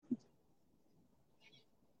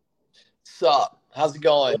What's up? How's it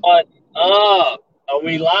going? What up? Are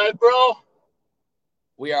we live, bro?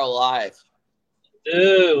 We are live.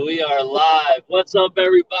 Dude, we are live. What's up,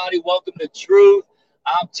 everybody? Welcome to Truth.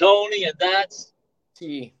 I'm Tony, and that's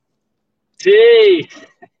T. T.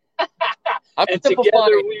 I'm And together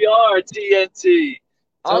simplifying. we are TNT.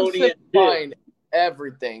 I'm Tony and T. simplifying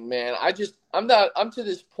everything, man. I'm to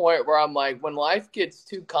this point where I'm like, when life gets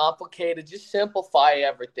too complicated, just simplify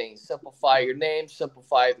everything. Simplify your name,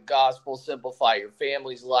 simplify the gospel, simplify your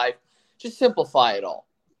family's life. Just simplify it all.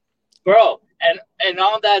 Bro, and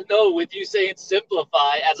on that note, with you saying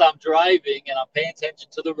simplify, as I'm driving and I'm paying attention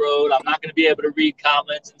to the road, I'm not going to be able to read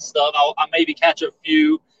comments and stuff. I'll maybe catch a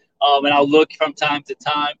few, and I'll look from time to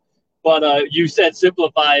time. But you said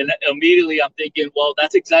simplify, and immediately I'm thinking, well,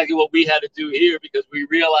 that's exactly what we had to do here because we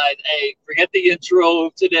realized, hey, forget the intro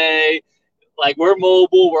today. Like, we're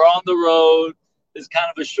mobile, we're on the road. It's kind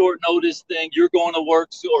of a short notice thing. You're going to work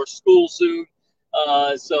or school soon.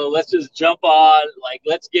 So let's just jump on. Like,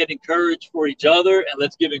 let's get encouraged for each other and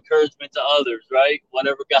let's give encouragement to others, right?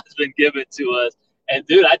 Whatever God's been given to us. And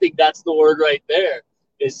dude, I think that's the word right there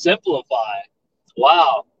is simplify.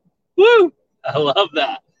 Wow. Woo. I love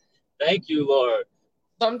that. Thank you, Lord.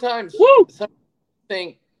 Sometimes, Woo. some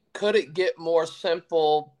think, could it get more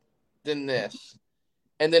simple than this?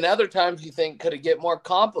 And then other times you think, could it get more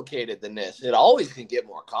complicated than this? It always can get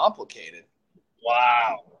more complicated.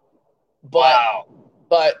 Wow. But Wow.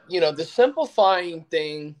 But, the simplifying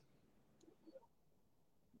thing,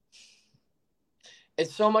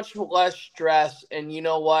 it's so much less stress. And you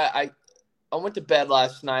know what? I went to bed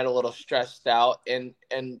last night a little stressed out. And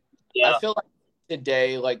I Yeah. feel like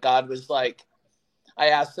today, like God was like, I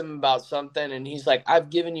asked him about something and he's like, I've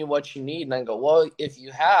given you what you need. And I go, well, if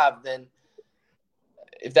you have, then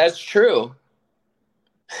if that's true.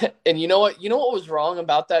 And you know what? You know what was wrong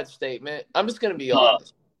about that statement? I'm just going to be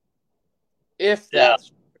honest. If Yeah.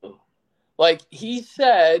 that's true. Like he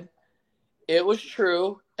said, it was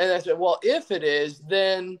true. And I said, well, if it is,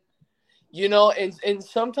 then, and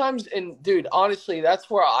sometimes, and dude, honestly, that's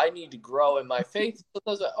where I need to grow in my faith. So I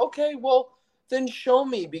was like, okay, well, then show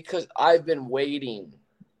me because I've been waiting.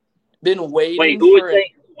 Been Wait, waiting who was for it.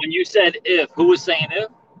 saying, when you said if, who was saying if?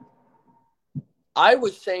 I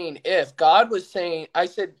was saying if God was saying, I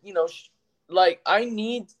said, like I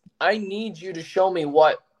need you to show me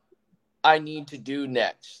what I need to do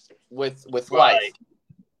next with life. Right.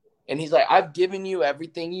 And he's like, I've given you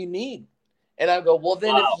everything you need. And I go, well,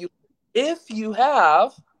 then Wow. if you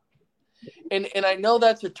have, and I know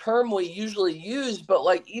that's a term we usually use, but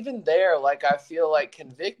like even there, like I feel like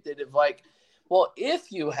convicted of like, well,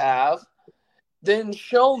 if you have, then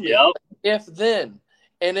show me. Yep. If then.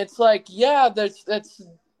 And it's like, yeah, that's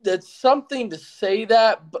something to say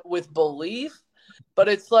that with belief, but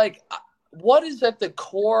it's like, what is at the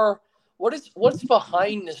core? What's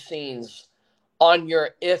behind the scenes on your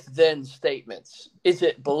if then statements? Is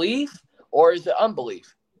it belief or is it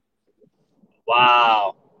unbelief?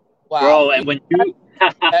 Wow. Wow. Bro, and when you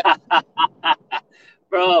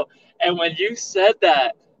bro, and when you said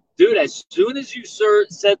that, dude, as soon as you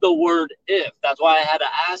said the word if, that's why I had to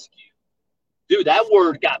ask you. Dude, that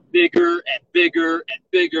word got bigger and bigger and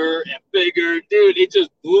bigger and bigger. Dude, it just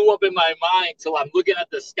blew up in my mind till I'm looking at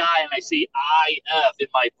the sky and I see IF in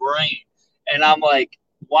my brain. And I'm like,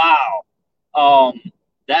 wow, um,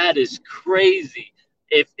 that is crazy.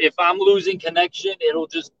 If I'm losing connection, it'll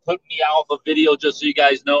just put me off a video just so you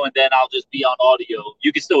guys know, and then I'll just be on audio.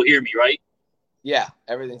 You can still hear me, right? Yeah,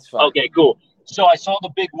 everything's fine. Okay, cool. So I saw the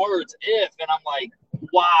big words if, and I'm like,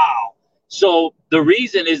 wow. So the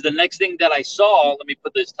reason is the next thing that I saw, let me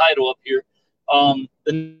put this title up here.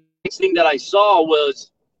 The next thing that I saw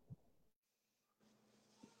was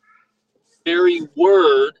the very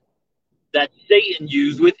word that Satan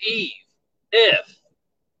used with Eve. If.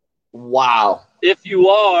 Wow. If you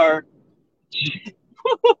are,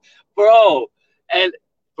 bro, and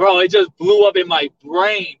bro, it just blew up in my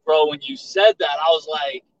brain, bro. When you said that, I was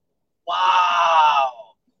like, wow.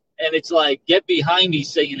 And it's like, get behind me,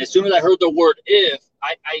 Satan. As soon as I heard the word if,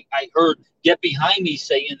 I heard get behind me,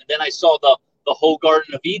 Satan. And then I saw the whole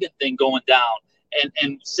Garden of Eden thing going down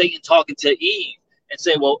and Satan talking to Eve and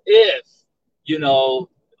saying, well, if, you know,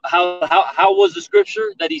 how was the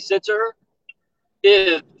scripture that he said to her?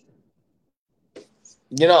 If,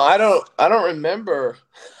 I don't remember.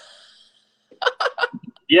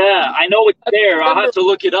 yeah, I know it's I there. I'll have remember to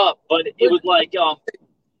look it up, but it when was like,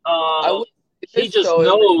 I would he this just so it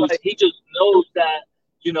was knows like he just knows that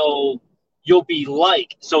you know you'll be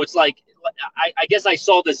like, so it's like I guess I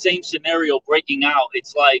saw the same scenario breaking out.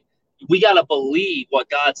 It's like we got to believe what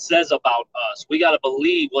God says about us. We got to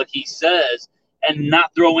believe what he says, and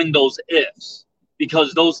not throw in those ifs,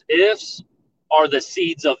 because those ifs are the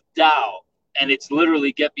seeds of doubt. And it's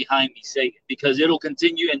literally get behind me, Satan, because it'll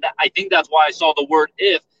continue. And I think that's why I saw the word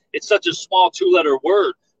if. It's such a small 2-letter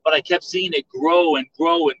word, but I kept seeing it grow and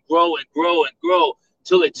grow and grow and grow and grow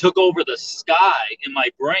till it took over the sky in my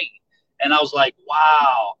brain. And I was like,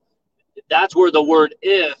 wow, that's where the word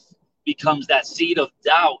if becomes that seed of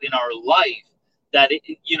doubt in our life, that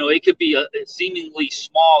it could be a seemingly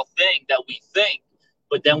small thing that we think,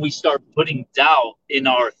 but then we start putting doubt in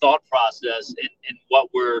our thought process and what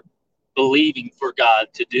we're believing for God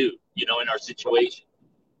to do, in our situation.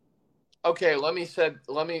 Okay,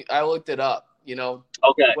 I looked it up,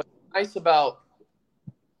 Okay. what's nice about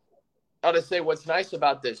what's nice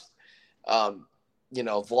about this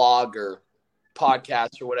vlog or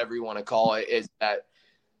podcast or whatever you want to call it is that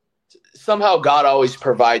somehow God always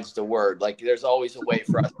provides the word. Like there's always a way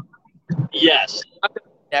for us. Yes.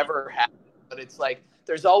 Never happen, but it's like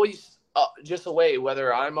there's always just a way,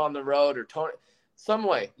 whether I'm on the road or Tony, some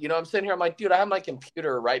way. I'm sitting here, I'm like, dude, I have my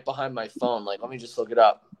computer right behind my phone. Like, let me just look it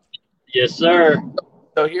up. Yes, sir.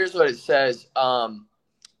 So here's what it says. When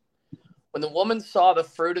the woman saw the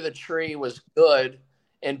fruit of the tree was good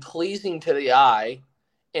and pleasing to the eye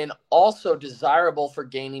and also desirable for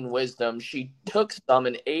gaining wisdom, she took some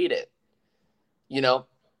and ate it.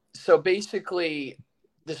 So basically,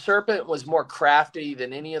 the serpent was more crafty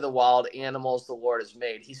than any of the wild animals the Lord has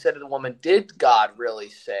made. He said to the woman, did God really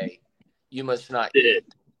say you must not eat?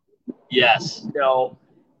 Yes.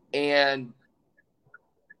 And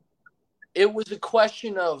it was a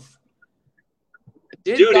question of,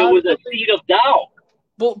 Dude, it was a seed of doubt.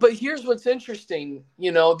 But here's what's interesting,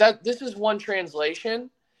 that this is one translation.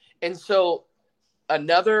 And so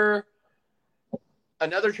another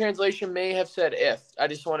translation may have said if. I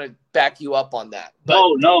just want to back you up on that. But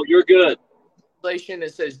no, you're good. Translation,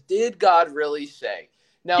 it says, did God really say?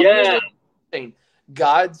 Now, yeah. Here's what's interesting.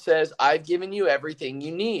 God says, I've given you everything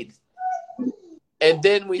you need. And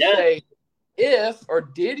then we say, if, or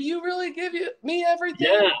did you really give me everything?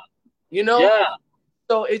 Yeah. Yeah.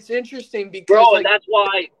 So it's interesting because, bro, and that's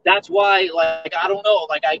why, like, I don't know,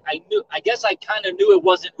 like, I guess I kind of knew it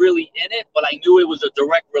wasn't really in it, but I knew it was a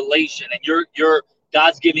direct relation, and you're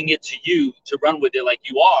God's giving it to you to run with it like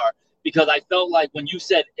you are, because I felt like when you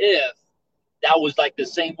said if, that was like the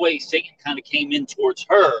same way Satan kind of came in towards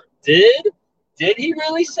her. Did he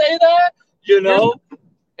really say that?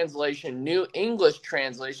 Translation, New English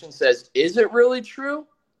Translation says, is it really true?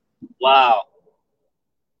 Wow.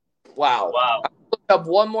 I'll look up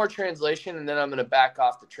one more translation, and then I'm going to back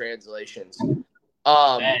off the translations. Man,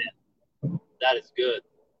 that is good.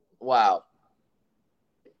 Wow.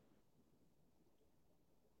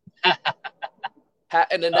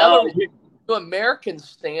 And another New American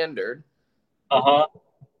Standard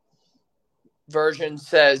version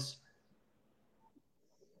says,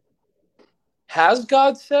 has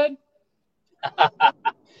God said?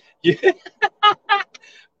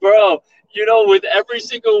 Bro, with every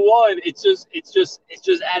single one, it's just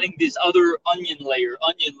adding this other onion layer,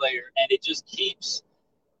 and it just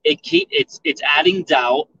it's adding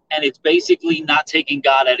doubt, and it's basically not taking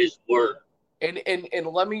God at his word. And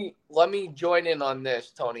let me join in on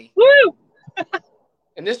this, Tony. Woo!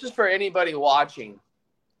 And this is for anybody watching.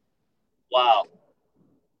 Wow.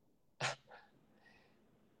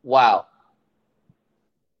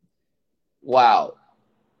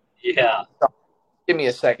 Yeah. Give me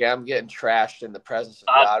a second. I'm getting trashed in the presence of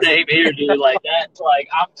God. Same here, dude. Like that's like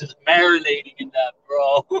I'm just marinating in that,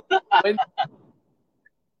 bro.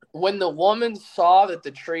 when the woman saw that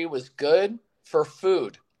the tree was good for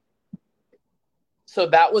food, so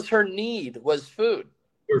that was her need, was food.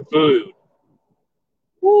 For food.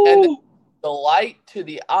 Woo. And the light to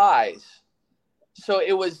the eyes. So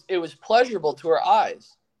it was pleasurable to her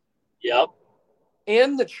eyes. Yep.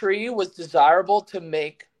 And the tree was desirable to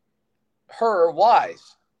make her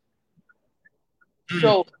wise.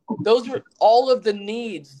 So those were all of the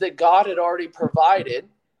needs that God had already provided,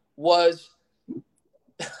 was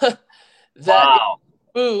that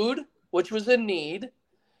food, which was a need,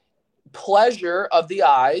 pleasure of the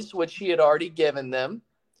eyes, which he had already given them,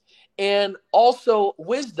 and also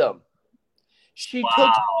wisdom. She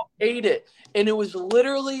ate it, and it was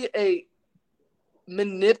literally a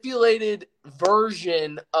manipulated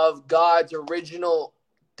version of God's original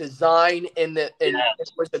design, and it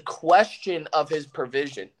was a question of his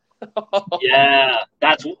provision. Yeah,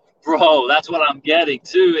 that's what I'm getting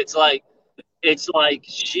too. It's like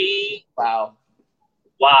she. Wow.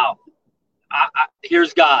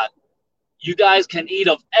 Here's God. You guys can eat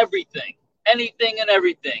of everything, anything and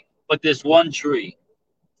everything, but this one tree.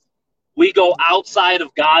 We go outside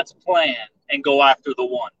of God's plan, and go after the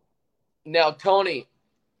one. Now, Tony,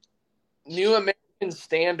 New American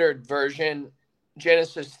Standard Version,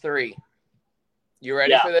 Genesis 3. You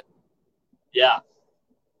ready Yeah. for this? Yeah.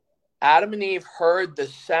 Adam and Eve heard the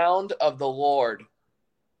sound of the Lord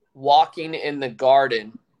walking in the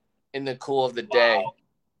garden in the cool of the day, Wow.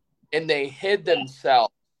 and they hid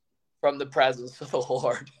themselves from the presence of the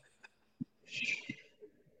Lord.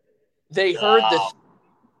 They heard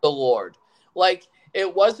the Lord. Like,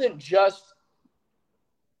 it wasn't just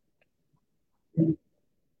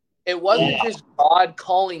God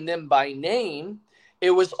calling them by name.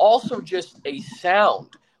 It was also just a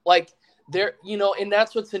sound. Like, there, and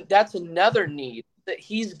that's another need, that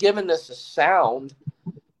he's given us a sound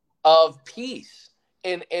of peace.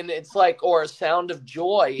 And it's like, or a sound of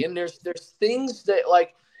joy. And there's things that,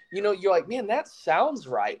 like, you're like, man, that sounds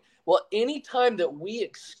right. Well, anytime that we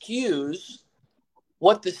excuse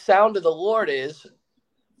what the sound of the Lord is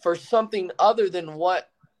for something other than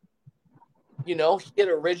what he had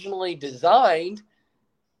originally designed,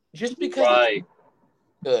 just because it's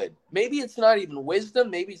good. Maybe it's not even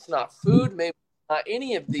wisdom, maybe it's not food, maybe it's not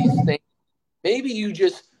any of these things. Maybe you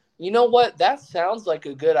just, what, that sounds like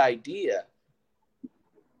a good idea.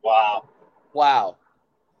 Wow.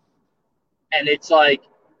 And it's like,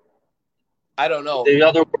 I don't know. The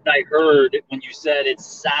other word I heard when you said it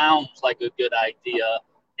sounds like a good idea,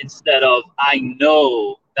 instead of I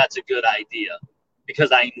know that's a good idea,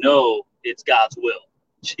 because I know it's God's will.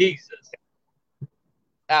 Jesus.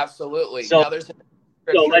 Absolutely. So, now there's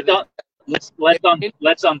let's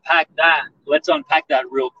unpack that. Let's unpack that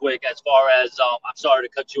real quick. As far as I'm sorry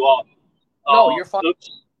to cut you off. No, you're fine.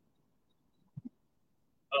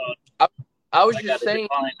 I was just saying.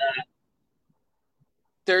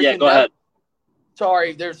 Yeah, go ahead.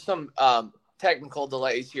 Sorry, there's some technical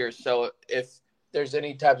delays here, so if there's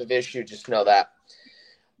any type of issue, just know that.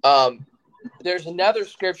 There's another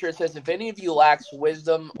scripture that says, if any of you lacks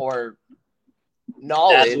wisdom or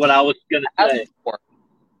knowledge, that's what I was going to say.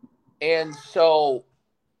 And so,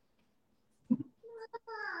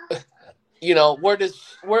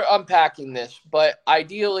 we're unpacking this, but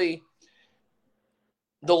ideally,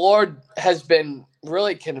 the Lord has been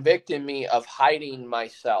really convicting me of hiding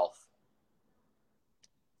myself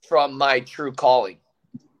from my true calling,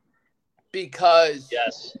 because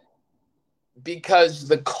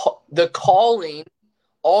the calling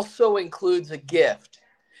also includes a gift.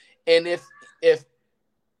 And if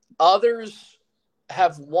others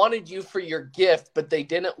have wanted you for your gift, but they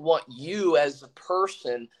didn't want you as a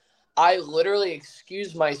person, I literally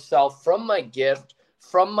excuse myself from my gift,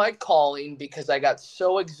 from my calling, because I got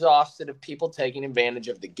so exhausted of people taking advantage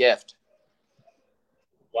of the gift.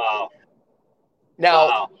 Wow.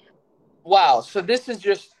 Now, wow. So this is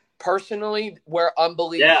just personally where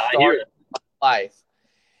unbelief started in my life.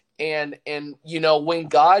 And when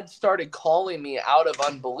God started calling me out of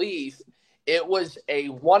unbelief, it was a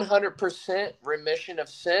 100% remission of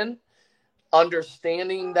sin,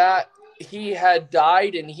 understanding that he had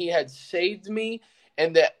died and he had saved me,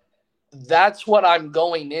 and that's what I'm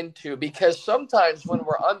going into. Because sometimes when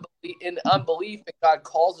we're in unbelief and God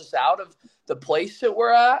calls us out of the place that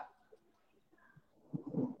we're at,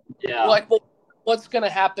 like, well, what's going to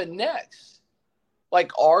happen next?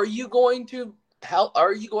 Like, are you going to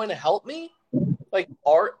help me? Like,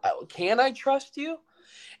 can I trust you?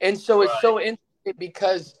 And so it's so interesting,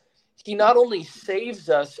 because he not only saves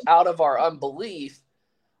us out of our unbelief,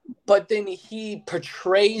 but then he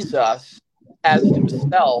portrays us as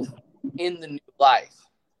himself in the new life.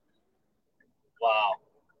 Wow.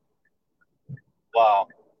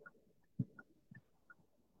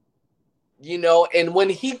 And when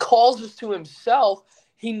he calls us to himself,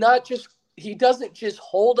 he doesn't just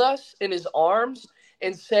hold us in his arms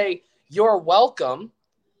and say, "You're welcome."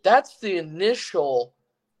 That's the initial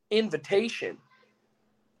invitation.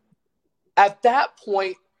 At that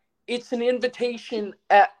point, it's an invitation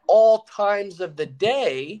at all times of the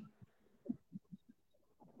day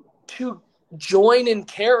to join in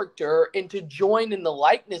character and to join in the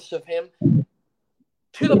likeness of him,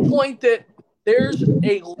 to the point that there's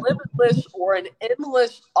a limitless or an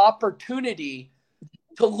endless opportunity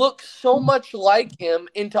to look so much like him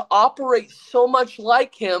and to operate so much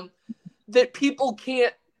like him that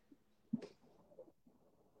the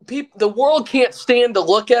world can't stand to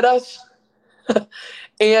look at us,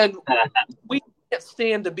 and we can't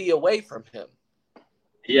stand to be away from him.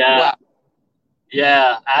 Yeah. Wow.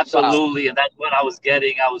 Yeah, absolutely. Wow. And that's what I was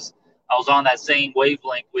getting. I was on that same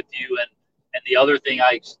wavelength with you. And the other thing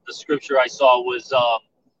the scripture I saw was,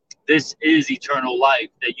 this is eternal life,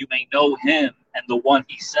 that you may know him and the one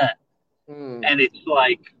he sent. And it's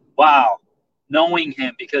like, wow, knowing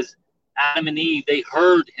him, because Adam and Eve, they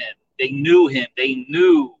heard him. They knew him. They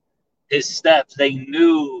knew his steps. They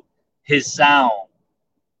knew his sound,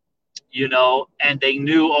 and they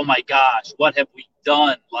knew, oh my gosh, what have we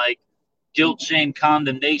done? Like guilt, shame,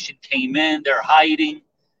 condemnation came in. They're hiding.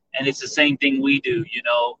 And it's the same thing we do,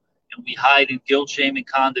 and we hide in guilt, shame, and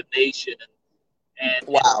condemnation.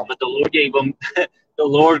 Wow. But the Lord gave them, the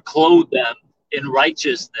Lord clothed them in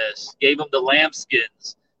righteousness, gave them the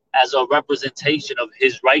lambskins as a representation of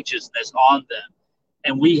his righteousness on them.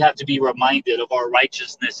 And we have to be reminded of our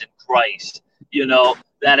righteousness in Christ,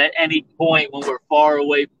 that at any point when we're far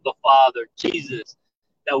away from the Father, Jesus,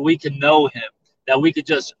 that we can know him, that we could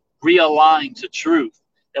just realign to truth,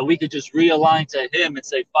 that we could just realign to him and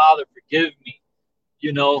say, Father, forgive me.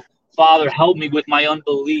 Father, help me with my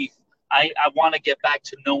unbelief. I want to get back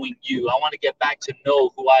to knowing you. I want to get back to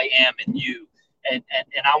know who I am in you. And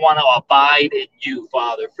I want to abide in you,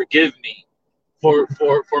 Father. Forgive me for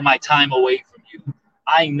my time away from you.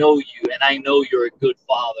 I know you, and I know you're a good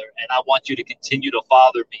Father, and I want you to continue to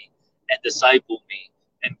father me and disciple me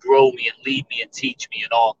and grow me and lead me and teach me in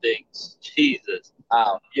all things. Jesus.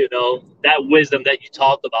 Wow. That wisdom that you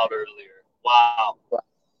talked about earlier. Wow.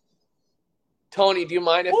 Tony, do you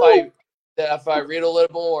mind if I read a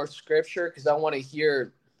little more scripture? Because I want to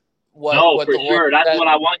hear what for the Lord sure. That's said. what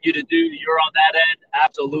I want you to do. You're on that end.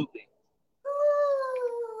 Absolutely.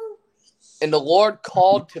 And the Lord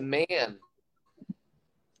called to man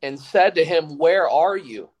and said to him, where are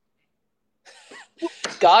you?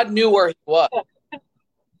 God knew where he was.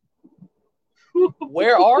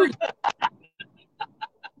 Where are you?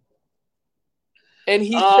 And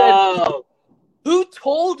he said, who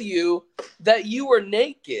told you that you were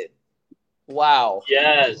naked? Wow.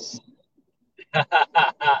 Yes. The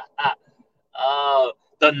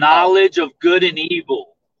knowledge of good and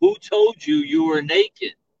evil. Who told you you were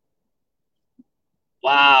naked?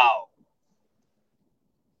 Wow.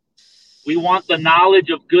 We want the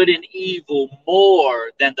knowledge of good and evil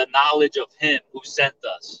more than the knowledge of him who sent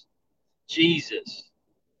us. Jesus.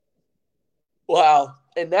 Wow.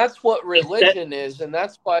 And that's what religion is. And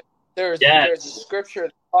that's why there's a scripture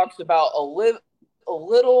that talks about a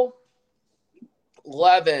little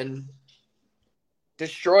leaven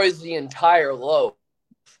destroys the entire loaf.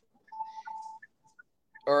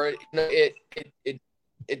 Or it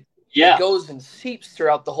goes and seeps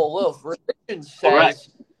throughout the whole loaf. Religion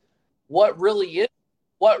says what really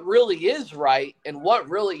is right and what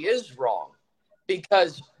really is wrong.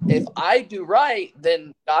 Because if I do right,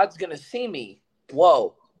 then God's going to see me.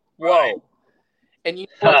 Whoa. Right. And you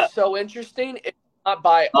know what's so interesting? It's not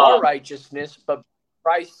by our righteousness, but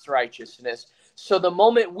Christ's righteousness. So the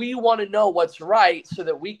moment we want to know what's right so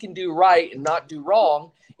that we can do right and not do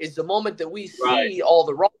wrong is the moment that we see all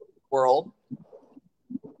the wrong in the world.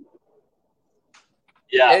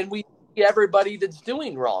 Yeah. And we see everybody that's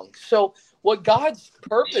doing wrong. So what God's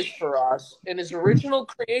purpose for us in his original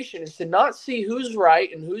creation is to not see who's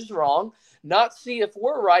right and who's wrong, not see if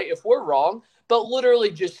we're right, if we're wrong, but literally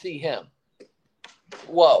just see him.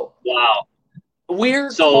 Whoa. Wow. We're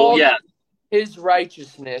called to his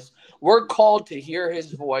righteousness. We're called to hear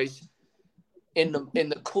his voice in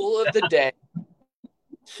the cool of the day,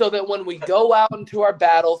 so that when we go out into our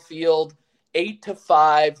battlefield, 8 to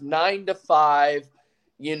 5, 9 to 5,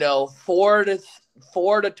 4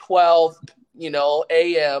 to 12,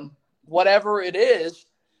 a.m., whatever it is,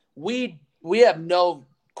 we have no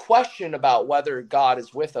question about whether God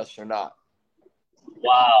is with us or not.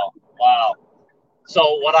 Wow.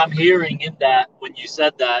 So what I'm hearing in that, when you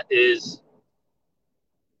said that, is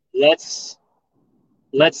let's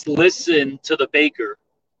listen to the baker,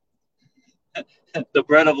 the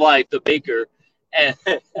bread of life, the baker, and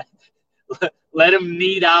let him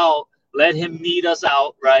knead us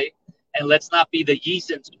out, right? And let's not be the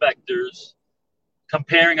yeast inspectors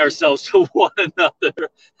comparing ourselves to one another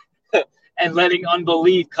and letting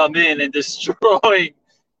unbelief come in and destroying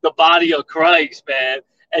the body of Christ, man.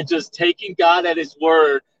 And just taking God at his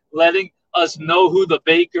word, letting us know who the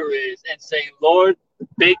baker is and saying, Lord,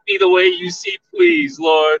 bake me the way you see please,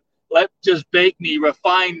 Lord. Just bake me,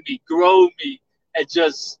 refine me, grow me, and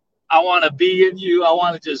I want to be in you. I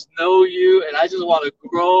want to just know you, and I just want to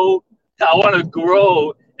grow. I want to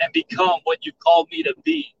grow and become what you called me to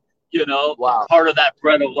be, Wow. Part of that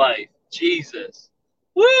bread of life. Jesus.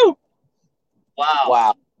 Woo!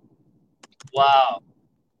 Wow.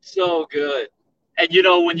 So good. And,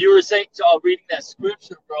 when you were saying, reading that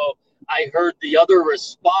scripture, bro, I heard the other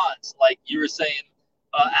response, like you were saying,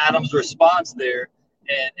 Adam's response there,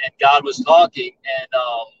 and God was talking, and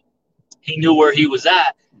he knew where he was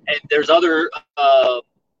at. And there's other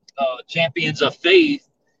champions of faith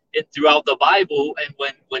throughout the Bible. And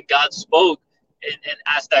when God spoke and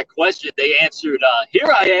asked that question, they answered,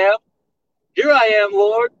 here I am,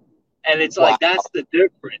 Lord. And it's Wow. like, that's the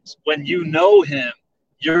difference. When you know him,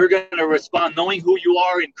 you're going to respond knowing who you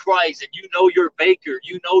are in Christ, and you know your maker,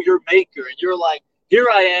 and you're like, here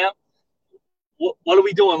I am. What are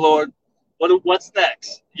we doing, Lord? What's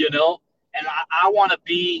next? And I want to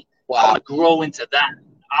I want to grow into that.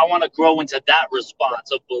 I want to grow into that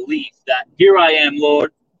response of belief that here I am,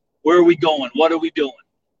 Lord. Where are we going? What are we doing?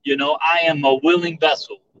 I am a willing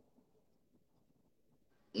vessel.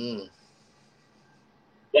 Mm.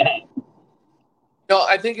 Yeah. No,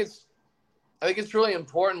 I think it's really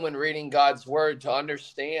important when reading God's word to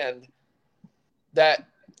understand that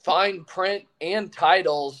fine print and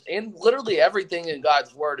titles and literally everything in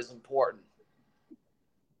God's word is important.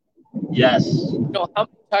 Yes. How many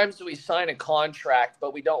times do we sign a contract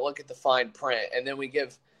but we don't look at the fine print, and then we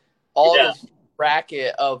give all this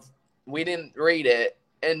bracket of we didn't read it,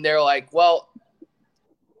 and they're like, well,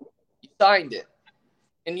 you signed it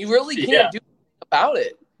and you really can't do anything about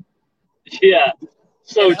it. Yeah.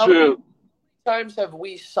 So how true. many times have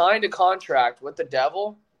we signed a contract with the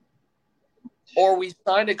devil, or we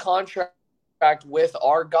signed a contract with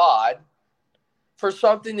our God for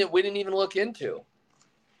something that we didn't even look into?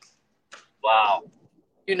 Wow.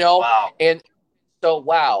 Wow. And so,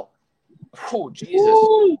 wow. Oh, Jesus.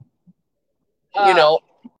 Woo.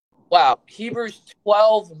 Wow. Hebrews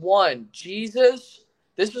 12:1. Jesus,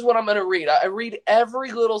 this is what I'm going to read. I read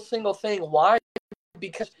every little single thing. Why?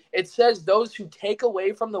 Because it says those who take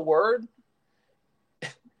away from the word,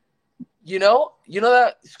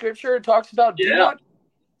 that scripture talks about do not take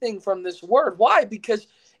anything from this word. Why? Because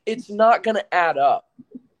it's not going to add up.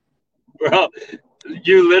 Bro,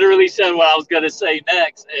 you literally said what I was going to say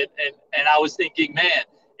next. And I was thinking, man,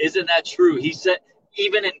 isn't that true? He said,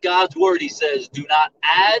 even in God's word, he says, do not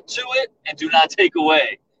add to it and do not take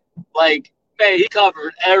away. Like, man, he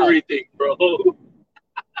covered everything, bro.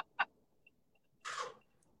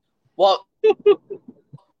 Well, I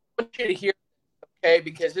want you to hear, okay,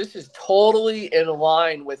 because this is totally in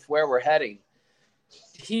line with where we're heading.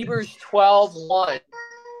 Hebrews 12:1.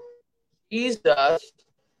 Jesus,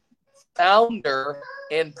 founder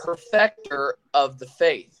and perfecter of the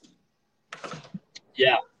faith.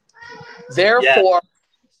 Yeah. Therefore,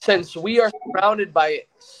 since we are surrounded by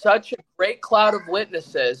such a great cloud of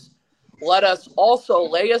witnesses, let us also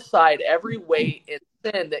lay aside every weight and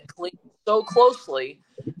sin that clings so closely,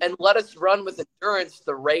 and let us run with endurance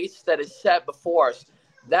the race that is set before us.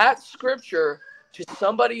 That scripture, to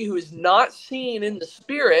somebody who is not seen in the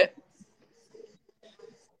spirit,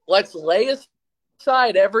 let's lay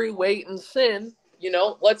aside every weight and sin.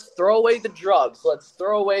 Let's throw away the drugs. Let's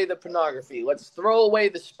throw away the pornography. Let's throw away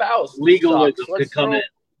the spouse. Legalism could come in.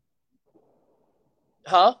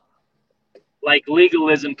 Huh? Like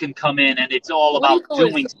legalism can come in, and it's all about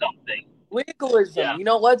doing something. Legalism.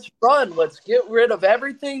 Let's run. Let's get rid of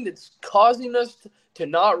everything that's causing us to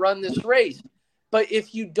not run this race. But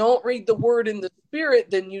if you don't read the word in the spirit,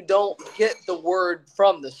 then you don't get the word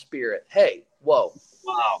from the spirit. Hey, whoa.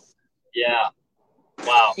 Wow. Yeah.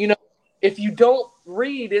 Wow. If you don't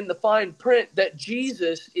read in the fine print that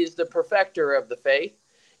Jesus is the perfecter of the faith,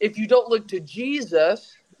 if you don't look to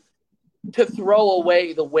Jesus to throw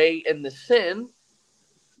away the weight and the sin,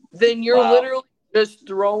 then you're literally just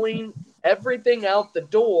throwing everything out the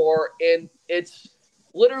door, and it's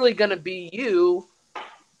literally going to be you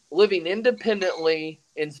living independently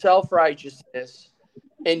in self-righteousness,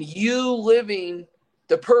 and you living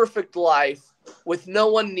the perfect life with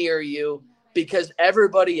no one near you because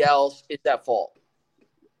everybody else is at fault.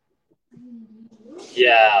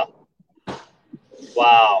 Yeah.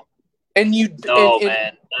 Wow. And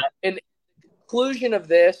man. In conclusion of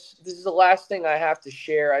this is the last thing I have to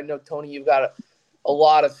share. I know, Tony, you've got a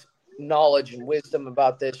lot of knowledge and wisdom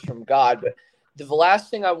about this from God, but the last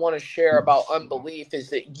thing I want to share about unbelief is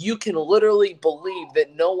that you can literally believe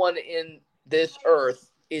that no one in this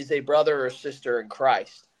earth is a brother or sister in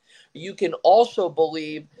Christ. You can also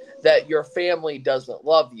believe that your family doesn't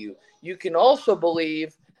love you. You can also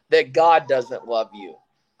believe that God doesn't love you.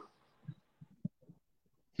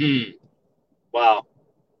 Wow.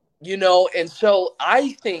 And so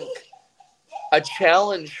I think a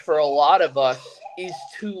challenge for a lot of us is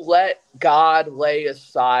to let God lay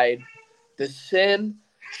aside the sin,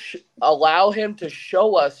 allow him to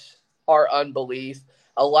show us our unbelief,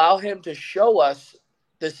 allow him to show us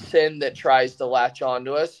the sin that tries to latch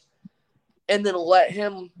onto us, and then let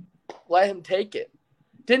him take it.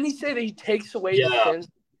 Didn't he say that he takes away the sins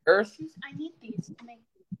of the earth? I need these to make.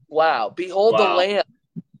 Wow. Behold the Lamb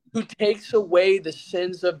who takes away the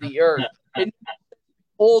sins of the earth. And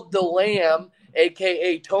behold the Lamb,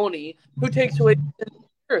 aka Tony, who takes away the sin of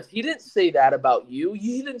the earth. He didn't say that about you.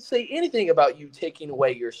 He didn't say anything about you taking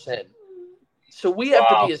away your sin. So we have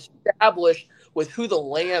to be Wow. established with who the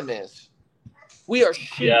Lamb is. We are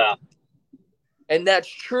sheep, Yeah. and that's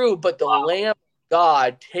true, but the Wow. Lamb of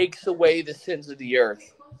God takes away the sins of the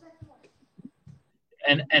earth.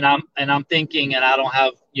 And I'm thinking, and I don't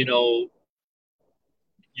have, you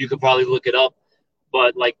could probably look it up,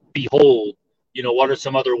 but like behold, what are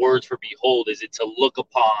some other words for behold? Is it to look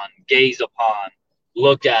upon, gaze upon,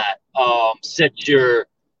 look at, set your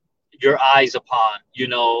eyes upon?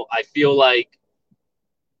 I feel like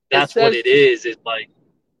It that's what says it is. It's like,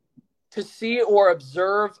 to see or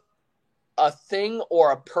observe a thing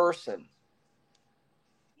or a person.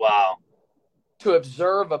 wow. To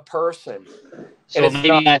observe a person. And So it's maybe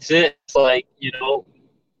not. that's it. It's like,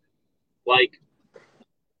 like,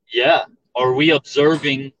 yeah. Are we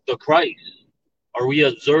observing the Christ? Are we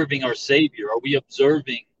observing our Savior? Are we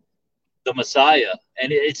observing the Messiah?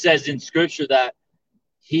 And it says in Scripture that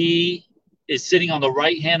he is sitting on the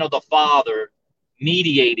right hand of the Father,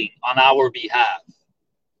 mediating on our behalf.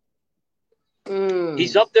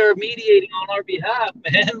 He's up there mediating on our behalf,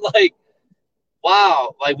 man. Like,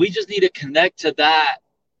 wow. Like, we just need to connect to that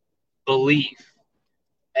belief.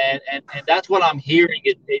 And that's what I'm hearing.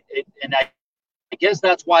 And I guess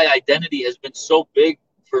that's why identity has been so big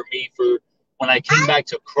for me for when I came back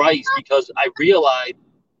to Christ, because I realized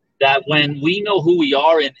that when we know who we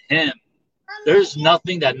are in him, there's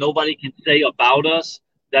nothing that nobody can say about us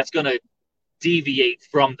that's going to deviate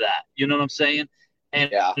from that. You know what I'm saying?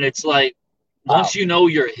 And it's like, once you know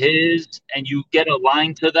you're his and you get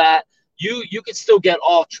aligned to that, you can still get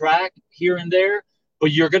off track here and there,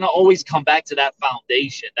 but you're going to always come back to that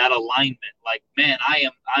foundation, that alignment. Like, man,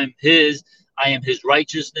 I'm his. I am his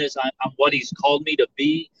righteousness. I'm what he's called me to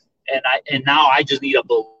be. And now I just need to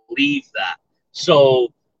believe that.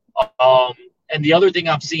 So, and the other thing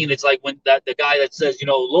I'm seeing, it's like when the guy that says,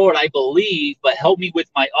 Lord, I believe, but help me with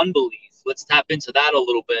my unbelief. Let's tap into that a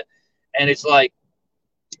little bit. And it's like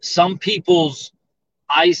some people's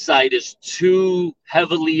eyesight is too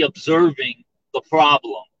heavily observing the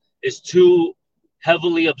problem, is too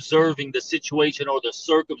heavily observing the situation or the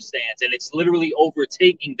circumstance, and it's literally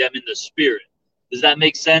overtaking them in the spirit. Does that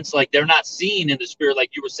make sense? Like, they're not seeing in the spirit,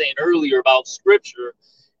 like you were saying earlier about Scripture,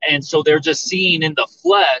 and so they're just seeing in the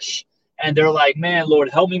flesh, and they're like, man, Lord,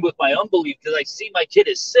 help me with my unbelief, because I see my kid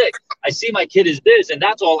is sick, I see my kid is this, and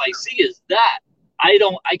that's all I see is that.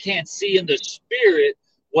 I can't see in the spirit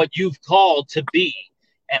what you've called to be,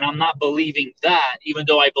 and I'm not believing that. Even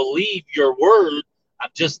though I believe your word, I'm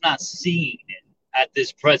just not seeing it at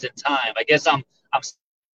this present time. I guess I'm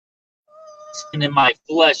seeing in my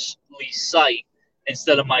fleshly sight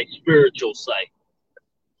instead of my spiritual sight.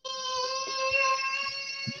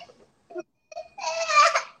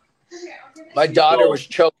 My daughter was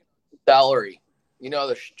choking celery.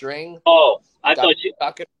 The string. Oh, I thought you.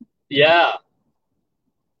 Yeah.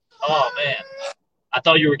 Oh man, I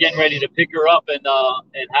thought you were getting ready to pick her up and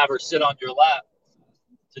have her sit on your lap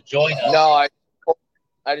to join us. No,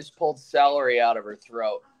 I just pulled celery out of her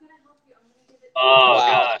throat. Oh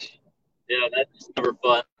gosh, yeah, that's never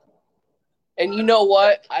fun. And you know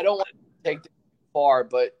what? I don't want to take this too far,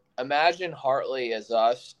 but imagine Hartley as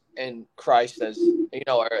us and Christ as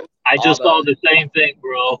I just saw the same thing,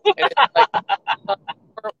 bro. And it's like,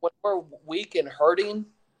 when we're weak and hurting,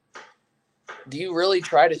 do you really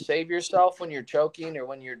try to save yourself when you're choking or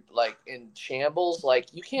when you're like in shambles?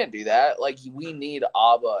 Like, you can't do that. Like, we need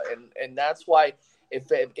Abba, and that's why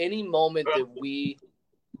if at any moment that we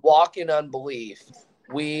walk in unbelief,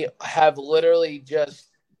 we have literally just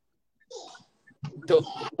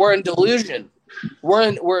we're in delusion.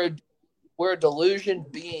 We're a delusion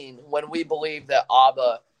being when we believe that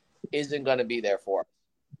Abba isn't going to be there for us.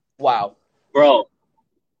 Wow.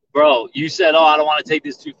 Bro, you said, I don't want to take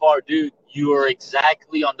this too far. Dude, you are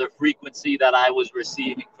exactly on the frequency that I was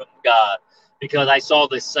receiving from God, because I saw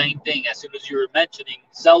the same thing. As soon as you were mentioning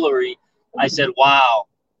celery, I said, wow,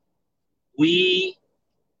 we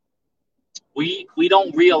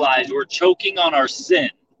don't realize we're choking on our sin,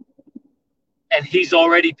 and he's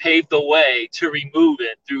already paved the way to remove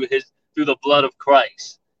it through the blood of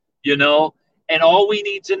Christ, and all we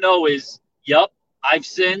need to know is, yep, I've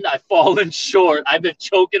sinned, I've fallen short, I've been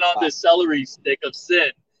choking on this celery stick of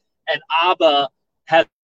sin, and Abba has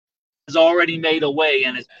already made a way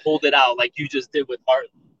and has pulled it out like you just did with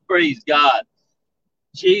Martin. Praise God.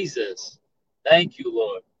 Jesus. Thank you,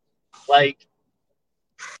 Lord. Like,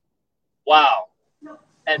 wow.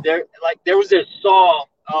 And there was this song,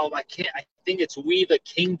 I think it's We the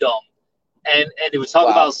Kingdom, and it was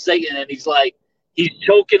talking about Satan, and he's like, He's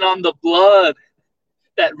choking on the blood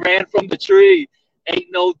that ran from the tree. Ain't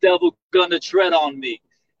no devil gonna tread on me.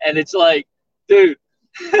 And it's like, dude,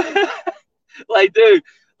 like, dude,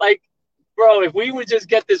 like, bro, if we would just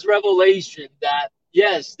get this revelation that,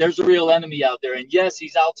 yes, there's a real enemy out there, and yes,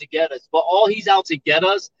 he's out to get us, but all he's out to get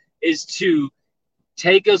us is to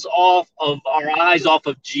take us off of our eyes off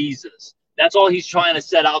of Jesus. That's all he's trying to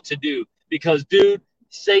set out to do. Because, dude,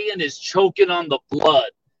 Satan is choking on the blood,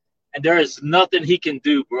 and there is nothing he can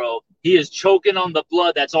do, bro. He is choking on the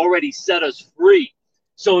blood that's already set us free.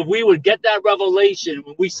 So if we would get that revelation,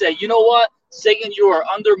 when we say, you know what, Satan, you are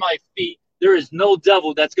under my feet, there is no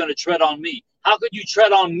devil that's going to tread on me. How could you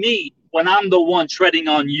tread on me when I'm the one treading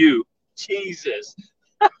on you? Jesus.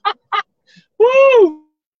 Woo!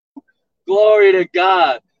 Glory to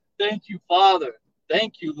God. Thank you, Father.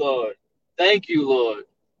 Thank you, Lord. Thank you, Lord.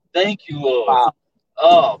 Thank you, Lord. Wow.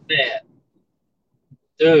 Oh, man.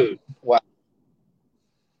 Dude. Wow.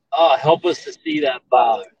 Oh, help us to see that,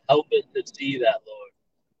 Father. Help us to see that, Lord.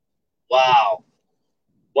 Wow.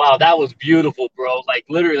 Wow, that was beautiful, bro. Like,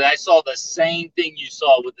 literally, I saw the same thing you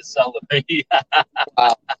saw with the celibate.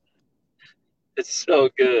 Wow. It's so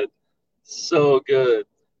good. So good.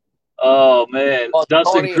 Oh, man. Well,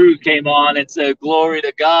 Dustin Tony, Cruz came on and said, glory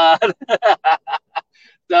to God.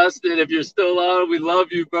 Dustin, if you're still on, we love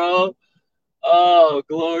you, bro. Oh,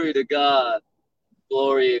 glory to God.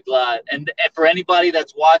 Glory to God. And for anybody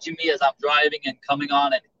that's watching me as I'm driving and coming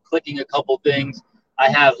on and clicking a couple things, I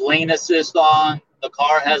have lane assist on. The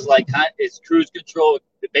car has it's cruise control.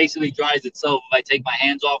 It basically drives itself if I take my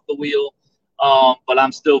hands off the wheel. But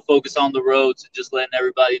I'm still focused on the road. So just letting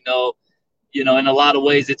everybody know, in a lot of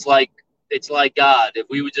ways, it's like God. If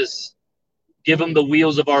we would just give him the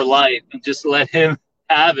wheels of our life and just let him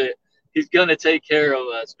have it, he's going to take care of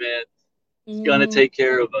us, man. He's going to take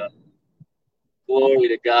care of us. Glory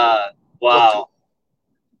to God. Wow.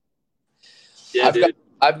 Yeah, dude.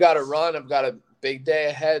 I've got to run. I've got a big day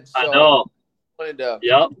ahead. So I know. I wanted to.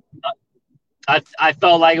 Yep. I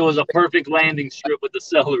felt like it was a perfect landing strip with the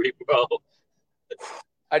celery, bro.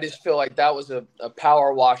 I just feel like that was a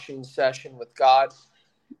power washing session with God.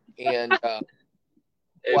 And Amen.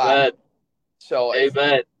 wow. So Amen. if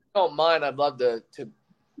you don't mind, I'd love to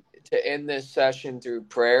end this session through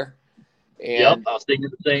prayer. And yep, I was thinking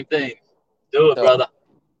the same thing. Do it, brother.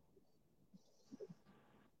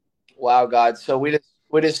 Wow, God. So we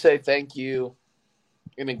just say thank you,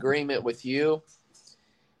 in agreement with you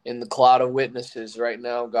in the cloud of witnesses right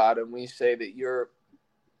now, God, and we say that you're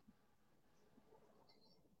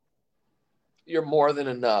more than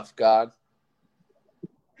enough, God.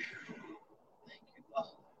 Thank you, Father.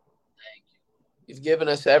 Thank you. You've given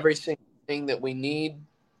us every single thing that we need,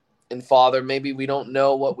 and Father, maybe we don't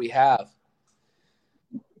know what we have.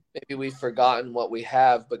 Maybe we've forgotten what we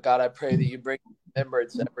have, but God, I pray that you bring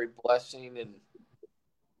remembrance every blessing and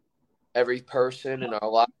every person in our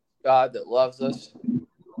lives, God, that loves us.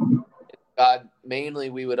 God, mainly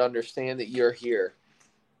we would understand that you're here.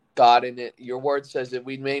 God, in it, your word says that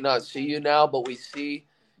we may not see you now, but we see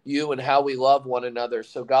you and how we love one another.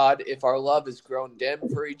 So God, if our love has grown dim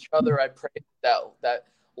for each other, I pray that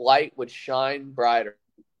light would shine brighter.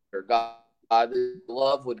 God, the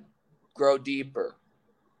love would grow deeper.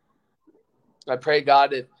 I pray,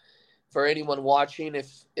 God, if for anyone watching,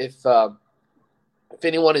 if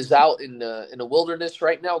anyone is out in a wilderness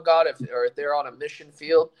right now, God, or if they're on a mission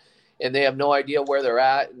field and they have no idea where they're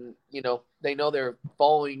at, and they know they're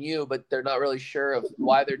following you, but they're not really sure of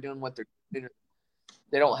why they're doing what they're doing.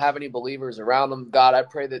 They don't have any believers around them. God, I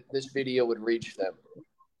pray that this video would reach them.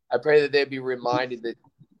 I pray that they'd be reminded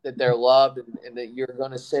that they're loved and that you're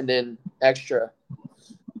going to send in extra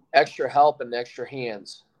help and extra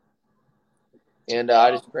hands. And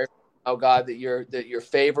I just pray, oh God, that your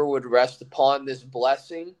favor would rest upon this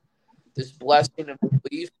blessing of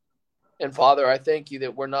belief. And Father, I thank you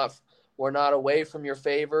that we're not away from your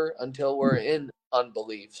favor until we're in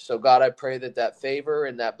unbelief. So God, I pray that favor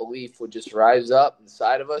and that belief would just rise up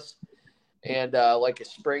inside of us, and like a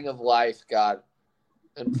spring of life, God.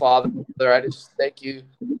 And Father, I just thank you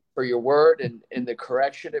for your word and the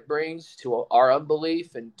correction it brings to our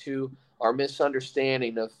unbelief and to our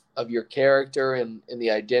misunderstanding of your character and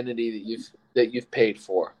the identity that you've paid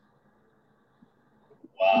for.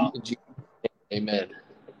 Wow. Amen.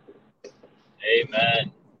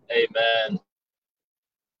 Amen. Amen.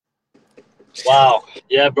 Wow.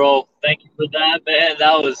 Yeah, bro. Thank you for that, man.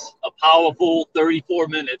 That was a powerful 34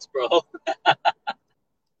 minutes, bro.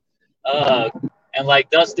 And like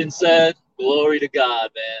Dustin said, glory to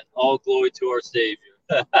God, man. All glory to our Savior.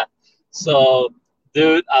 So,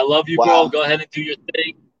 dude, I love you, bro. Wow. Go ahead and do your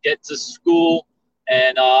thing. Get to school.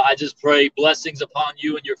 And I just pray blessings upon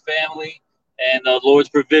you and your family, and Lord's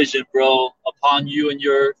provision, bro, upon you and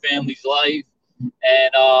your family's life.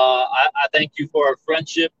 And I thank you for our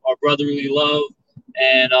friendship, our brotherly love,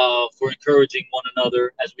 and for encouraging one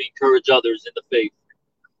another as we encourage others in the faith.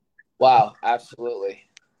 Wow, absolutely.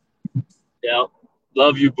 Yeah.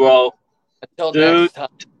 Love you, bro. Until Dude, next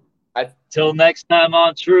time. till next time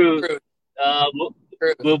on Truth. Truth. We'll,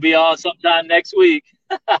 Truth. we'll be on sometime next week.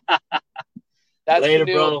 That's Later,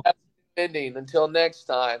 the new bro. ending. Until next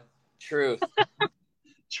time. Truth.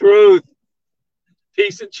 Truth.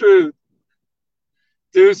 Peace and truth.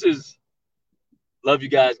 Deuces. Love you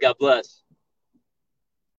guys. God bless.